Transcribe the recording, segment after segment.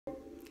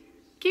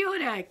Kia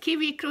ora,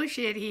 Kiwi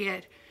Crochet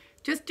here.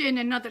 Just doing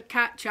another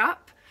catch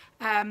up.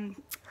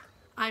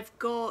 I've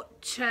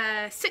got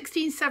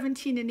 16,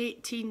 17 and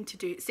 18 to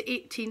do. It's the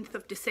 18th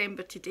of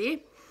December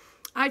today.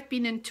 I've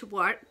been into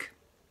work.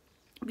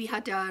 We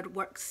had our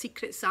work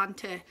Secret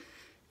Santa,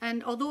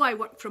 and although I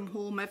work from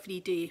home every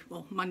day,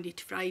 well, Monday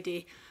to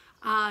Friday,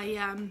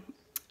 I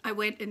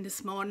went in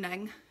this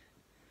morning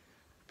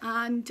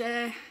and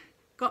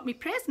got me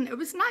present. It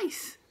was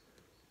nice.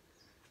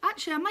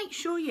 Actually, I might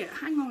show you.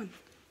 Hang on.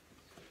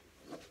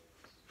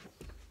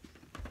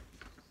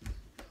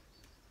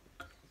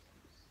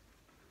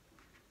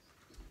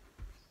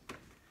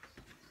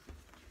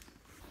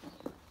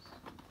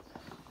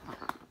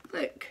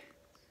 Look,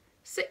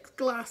 6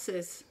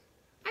 glasses.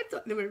 I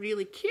thought they were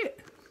really cute,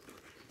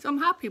 so I'm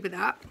happy with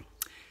that.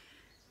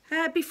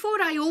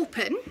 Before I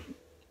open,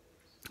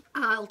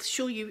 I'll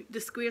show you the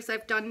squares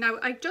I've done. Now,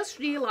 I just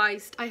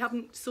realised I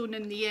haven't sewn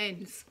in the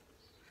ends.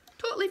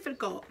 Totally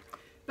forgot,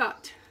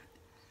 but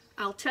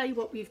I'll tell you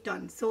what we've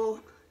done.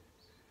 So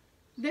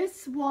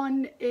this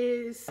one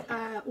is,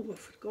 oh, I've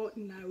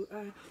forgotten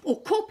now.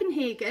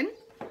 Copenhagen.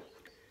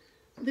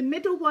 The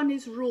middle one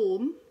is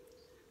Rome,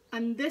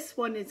 and this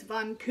one is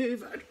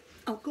Vancouver.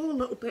 I'll go a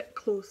little bit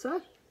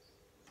closer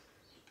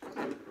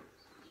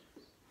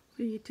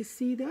for you to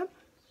see them.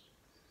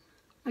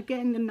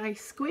 Again, the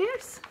nice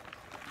squares.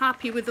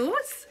 Happy with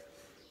those.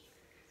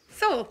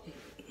 So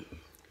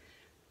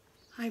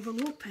I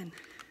will open.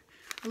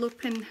 I'll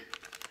open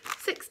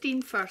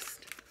 16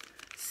 first.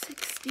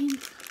 16.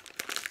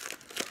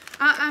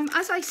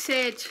 As I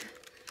said,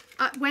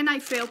 when I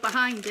fell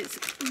behind, it's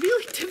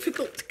really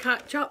difficult to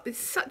catch up. It's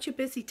such a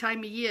busy time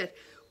of year.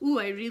 Oh,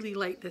 I really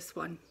like this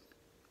one.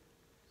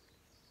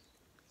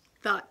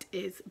 That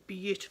is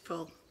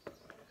beautiful.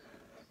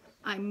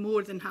 I'm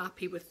more than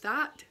happy with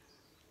that.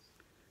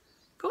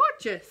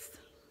 Gorgeous.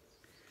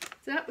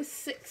 So that was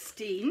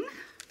 16.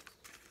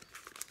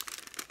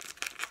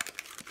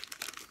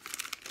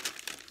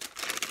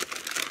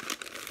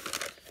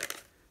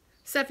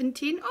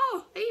 $17.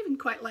 Oh, I even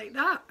quite like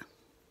that.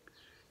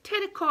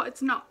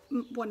 Terracotta's not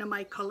one of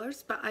my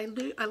colours, but I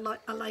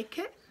like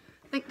it.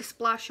 I think the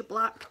splash of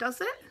black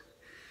does it.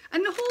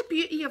 And the whole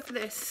beauty of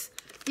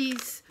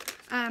these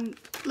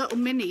little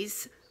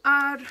minis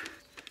are,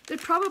 they're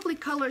probably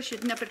colours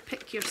you'd never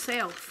pick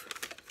yourself.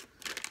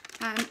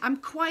 I'm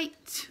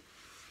quite,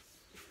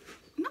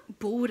 not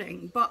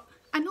boring, but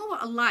I know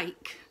what I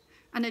like,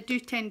 and I do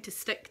tend to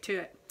stick to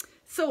it.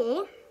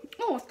 So,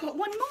 oh, I've got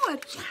one more.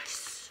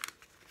 Yes!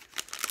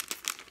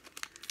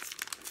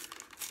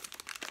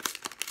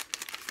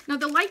 Now,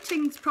 the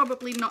lighting's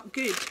probably not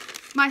good.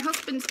 My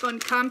husband's gone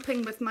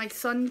camping with my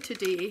son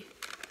today,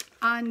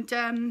 and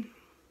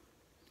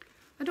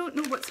I don't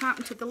know what's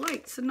happened to the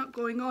lights. They're not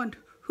going on.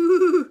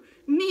 Ooh,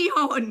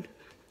 neon!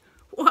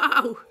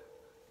 Wow!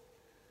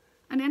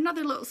 And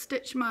another little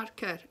stitch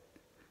marker.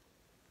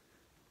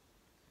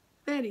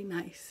 Very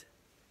nice.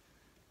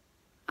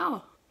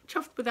 Oh,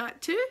 chuffed with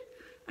that too.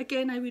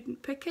 Again, I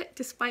wouldn't pick it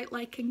despite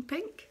liking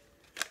pink.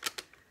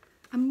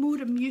 I'm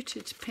more a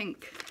muted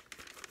pink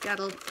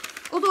girl.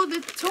 Although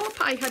the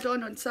top I had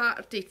on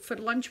Saturday for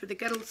lunch with the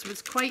girls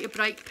was quite a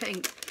bright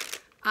pink.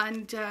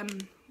 And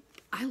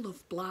I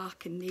love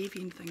black and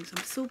navy and things.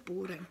 I'm so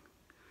boring.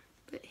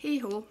 But hey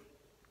ho.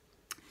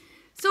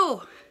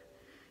 So,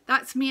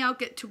 that's me. I'll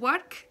get to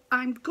work.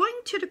 I'm going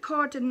to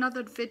record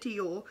another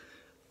video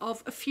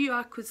of a few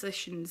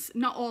acquisitions.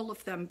 Not all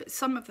of them, but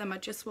some of them I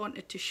just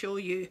wanted to show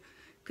you,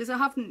 because I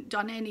haven't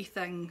done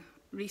anything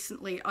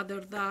recently other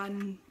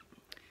than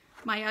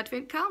my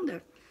advent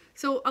calendar.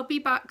 So I'll be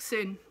back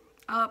soon.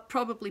 I'll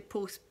probably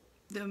post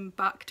them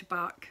back to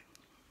back.